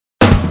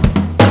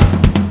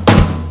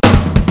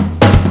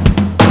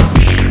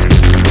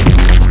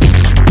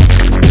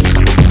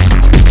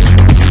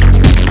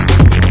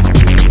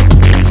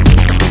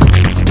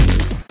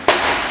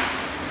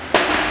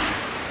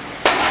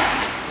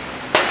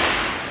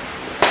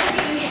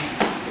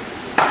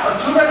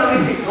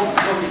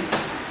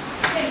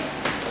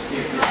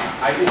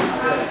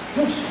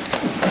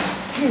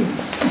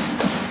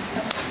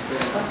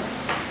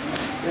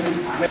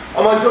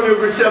I'm Antonio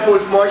Graceffo.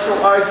 It's Martial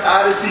Arts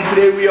Odyssey.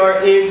 Today we are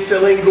in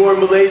Selengor,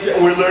 Malaysia,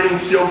 and we're learning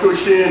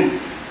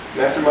Kyokushin.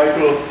 Master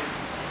Michael.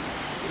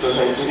 So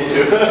nice to meet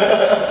you.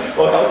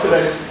 Well, how should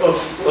I?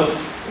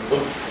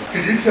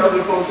 Could you tell the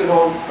folks at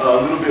home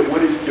a little bit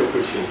what is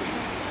Kyokushin?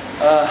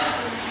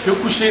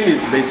 Kyokushin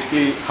is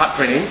basically hard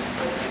training,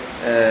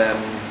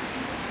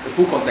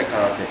 full contact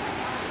karate.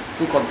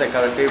 Full contact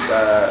karate,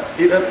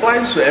 it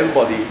applies to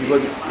everybody.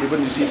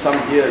 Even you see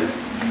some here is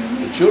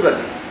the children.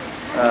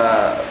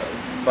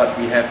 But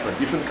we have a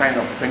different kind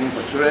of training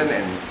for children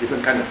and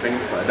different kind of training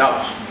for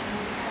adults.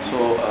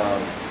 So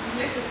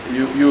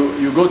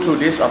you go through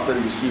this after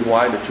you see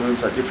why the children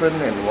are different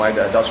and why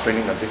the adults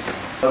training are different.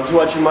 I was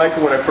watching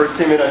Michael when I first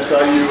came in. I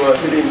saw you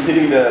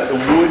hitting the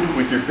wood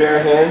with your bare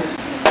hands.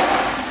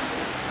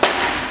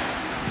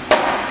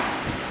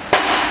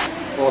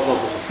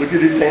 Look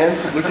at his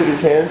hands. Look at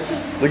his hands.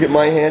 Look at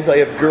my hands. I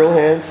have girl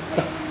hands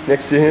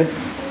next to him.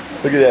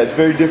 Look at that. It's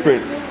very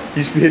different.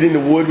 He's hitting the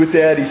wood with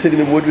that. He's hitting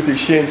the wood with his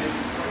shins.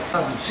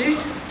 See?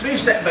 3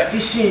 step back.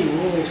 This see.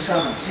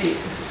 See?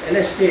 And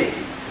then stay.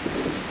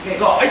 Okay,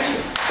 go.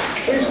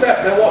 3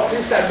 step, then walk.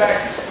 3 step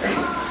back.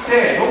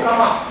 Stay. Don't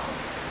come up.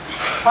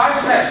 5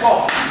 steps.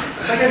 Go.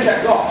 Second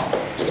step. Go.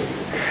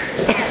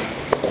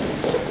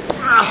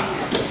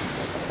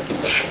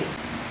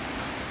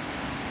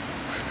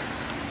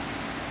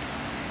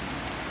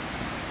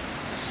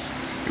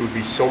 It would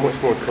be so much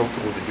more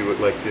comfortable to do it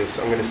like this.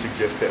 I'm going to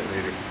suggest that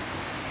later.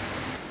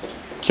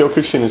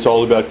 Kyokushin is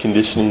all about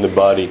conditioning the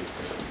body,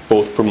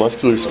 both for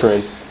muscular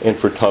strength and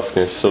for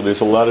toughness. So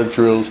there's a lot of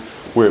drills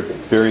where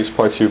various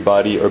parts of your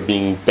body are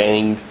being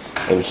banged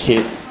and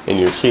hit, and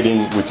you're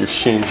hitting with your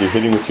shins, you're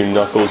hitting with your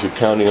knuckles, you're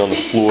pounding on the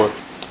floor,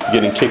 you're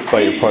getting kicked by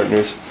your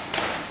partners.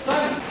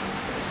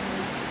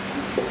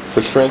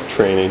 For strength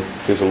training,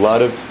 there's a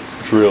lot of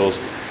drills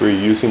where you're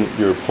using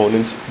your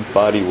opponent's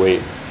body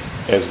weight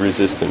as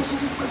resistance.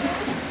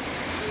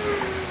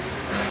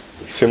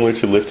 Similar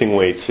to lifting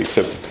weights,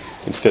 except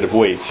instead of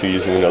weights, you're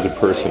using another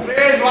person.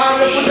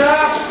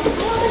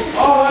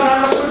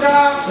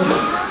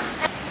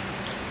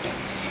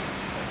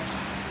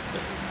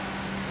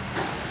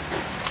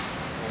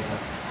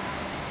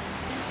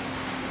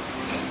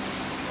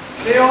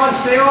 Stay on,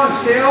 stay on,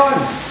 stay on.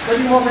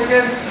 30 more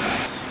seconds.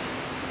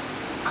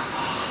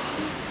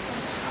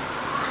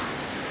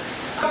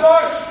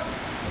 Push.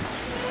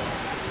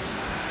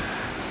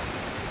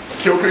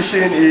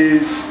 Kyokushin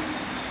is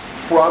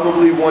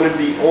probably one of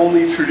the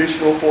only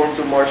traditional forms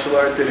of martial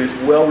art that is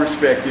well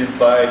respected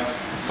by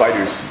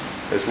fighters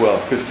as well.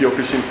 Because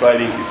Kyokushin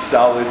fighting is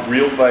solid,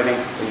 real fighting,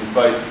 and you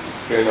fight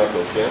bare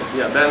knuckles, yeah?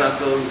 Yeah, bare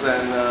knuckles,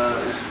 and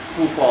it's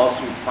full force,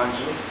 you punch,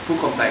 full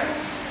contact.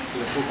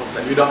 Full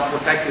contact, without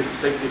protective,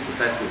 safety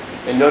protective.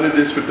 And none of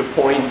this with the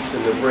points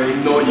and the break?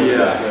 No,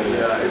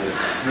 yeah, it's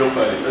real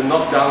fighting. The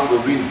knockdown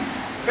will win.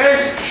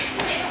 Face.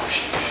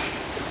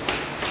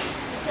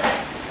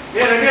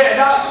 Get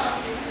up.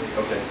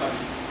 Okay.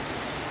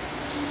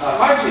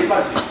 Punch it.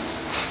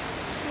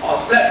 Or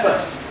slap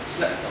first.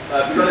 Slap.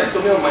 Because I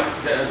told you my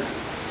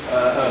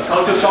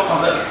culture shock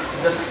counter.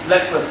 Just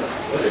slap first.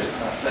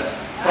 Slap.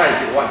 Try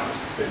it. 1.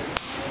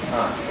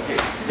 Okay.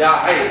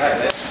 Yeah,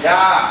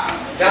 yeah.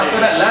 After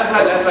that, left,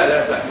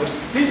 right.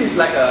 This is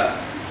like a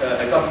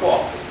example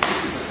of,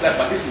 this is a slap,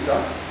 but this is a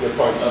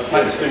punch.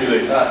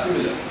 Simulate.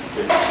 Simulate.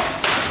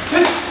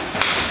 Okay.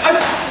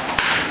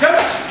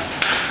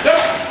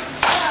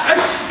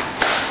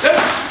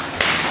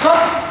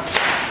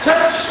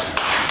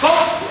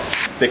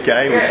 That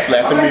guy was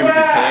slapping me with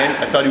his hand.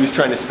 I thought he was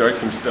trying to start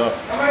some stuff.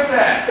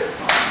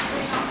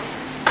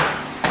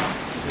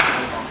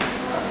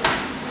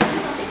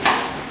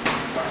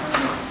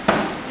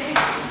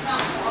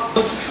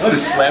 The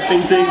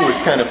slapping thing was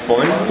kind of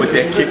fun, but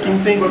that kicking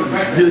thing was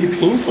really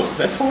painful.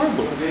 That's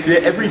horrible. Yeah,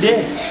 every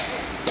day.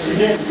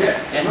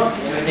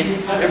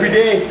 Every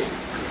day.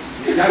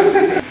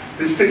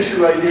 This picture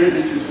right here,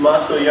 this is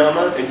Mas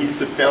Oyama, and he's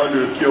the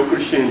founder of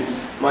Kyokushin.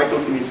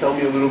 Michael, can you tell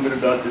me a little bit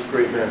about this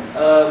great man?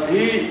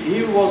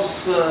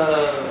 He's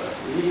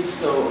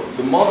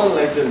the modern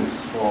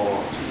legends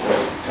for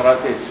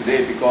karate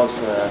today, because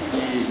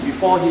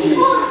before he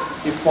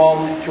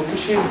formed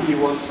Kyokushin, he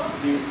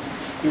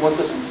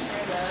wanted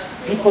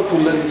people to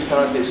learn his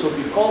karate. So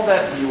before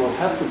that, he will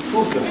have to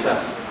prove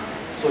himself.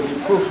 So he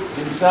proved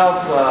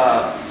himself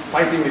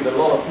fighting with a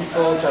lot of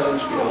people,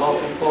 challenged with a lot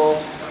of people,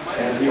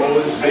 and he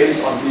always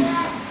based on his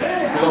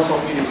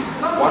philosophy is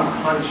one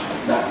punch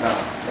knockdown.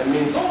 That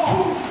means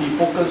he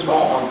focused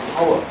more on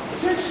power,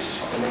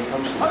 and then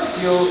comes to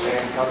skill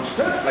and comes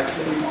to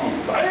flexibility.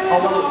 But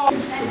power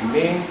is the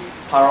main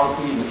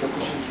priority in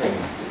Kyokushin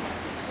training.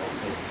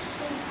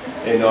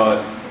 And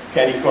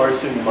Paddy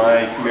Carson,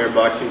 my Khmer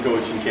boxing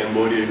coach in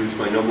Cambodia, who's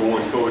my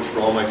 #1 coach for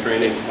all my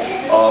training,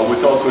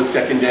 was also a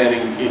second dan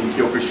in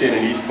Kyokushin,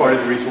 and he's part of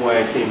the reason why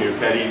I came here.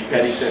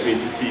 Paddy sent me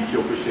to see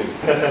Kyokushin.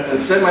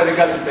 Send my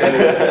regards to Paddy.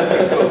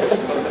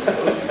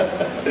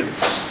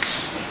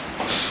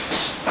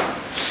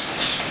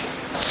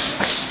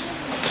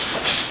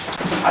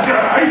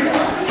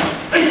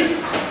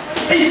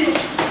 Hey!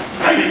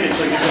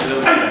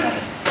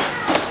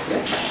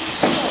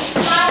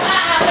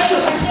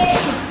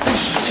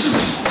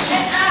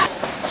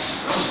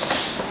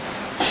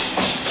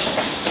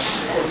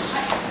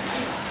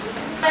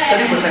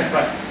 30%,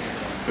 right.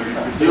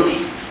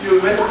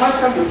 When the punch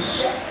comes,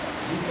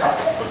 you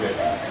Okay.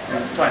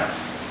 try.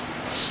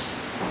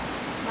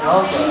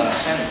 Now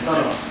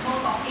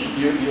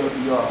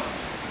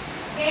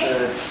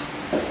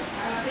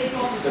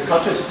the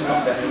culture is still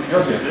not that.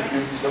 Yours is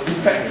the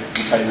impact.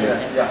 Tightening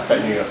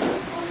up.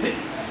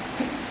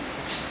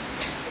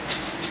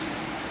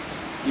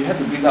 You have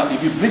to breathe out.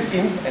 If you breathe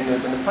in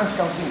and when the punch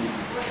comes in,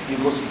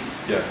 it goes in.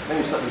 Yeah. Then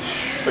you start to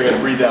So I gotta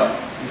breathe out.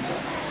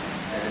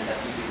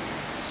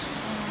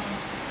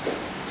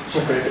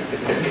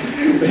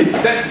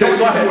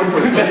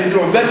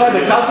 That's why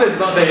the culture is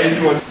not there.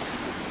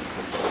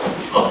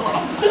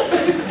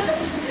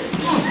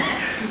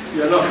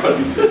 You're not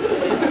conditioned.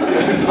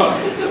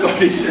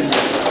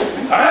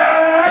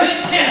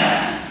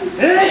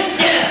 You're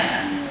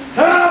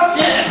not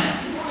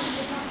conditioned.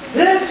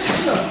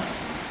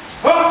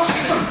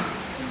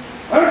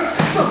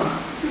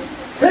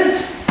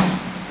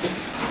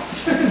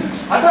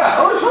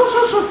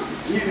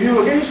 You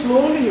will get it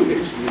slowly, you get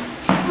it slowly.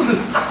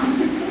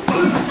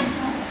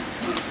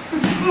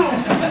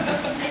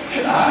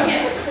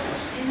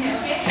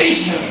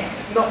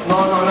 No,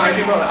 I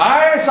think not.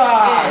 Aye, sir.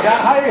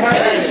 Yeah, hi.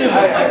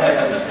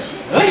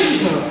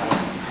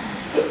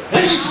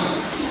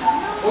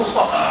 Don't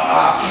stop.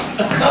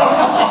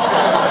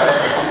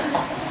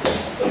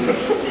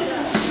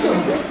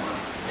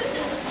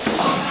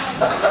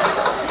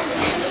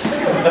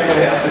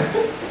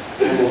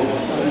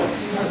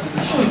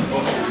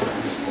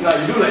 Now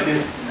you do like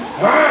this.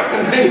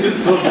 And then you just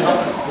go down.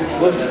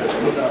 Go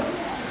down.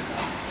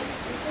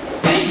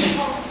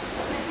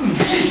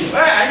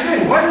 Hey, I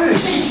did. What is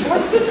this?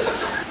 What is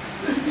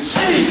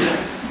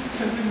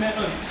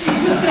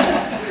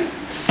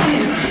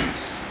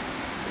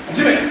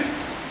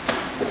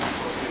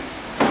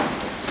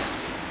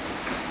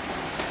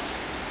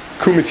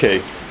Kumite,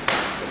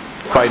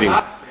 fighting,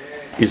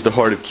 is the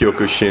heart of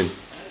Kyokushin.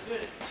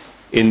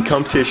 In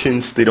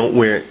competitions, they don't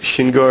wear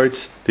shin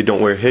guards, they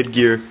don't wear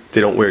headgear, they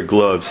don't wear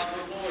gloves.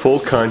 Full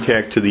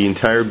contact to the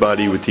entire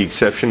body with the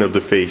exception of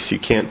the face. You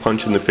can't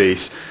punch in the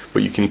face,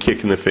 but you can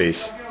kick in the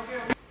face.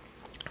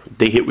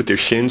 They hit with their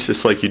shins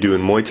just like you do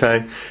in Muay Thai.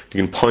 You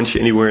can punch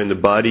anywhere in the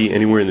body,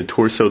 anywhere in the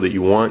torso that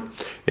you want,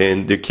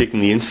 and they're kicking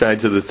the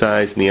insides of the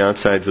thighs and the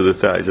outsides of the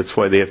thighs. That's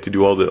why they have to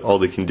do all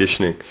the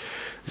conditioning.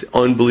 It's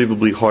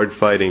unbelievably hard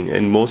fighting,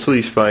 and most of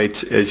these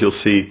fights, as you'll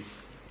see,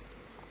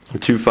 the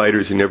two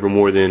fighters are never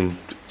more than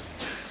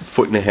a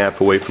foot and a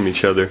half away from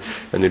each other,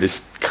 and they're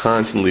just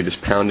constantly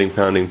just pounding.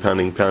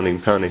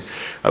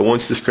 I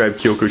once described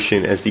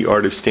Kyokushin as the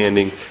art of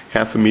standing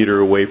half a meter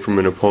away from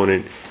an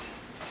opponent,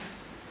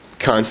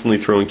 constantly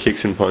throwing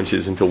kicks and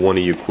punches until one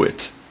of you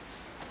quits.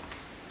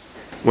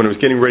 When I was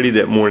getting ready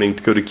that morning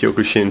to go to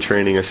Kyokushin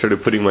training, I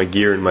started putting my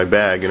gear in my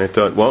bag, and I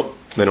thought, well,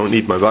 I don't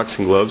need my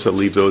boxing gloves, I'll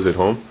leave those at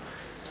home.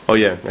 Oh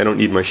yeah, I don't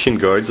need my shin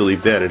guards, I'll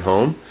leave that at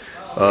home.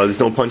 There's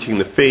no punching in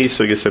the face,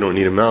 so I guess I don't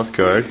need a mouth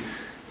guard.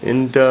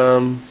 And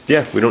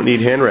yeah, we don't need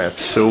hand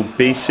wraps. So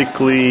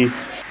basically,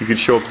 you could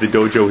show up at the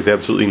dojo with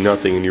absolutely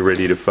nothing and you're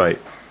ready to fight.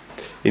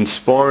 In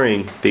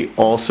sparring, they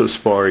also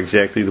spar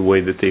exactly the way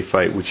that they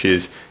fight, which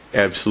is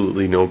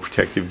absolutely no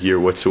protective gear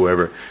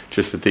whatsoever.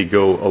 Just that they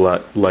go a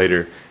lot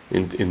lighter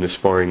in the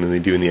sparring than they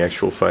do in the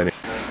actual fighting.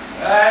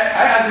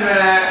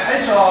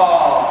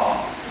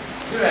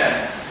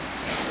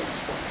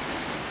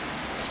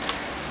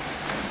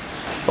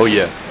 Oh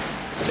yeah.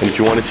 And if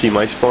you want to see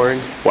my sparring,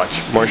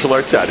 watch Martial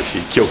Arts Odyssey,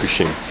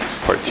 Kyokushin,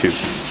 Part 2.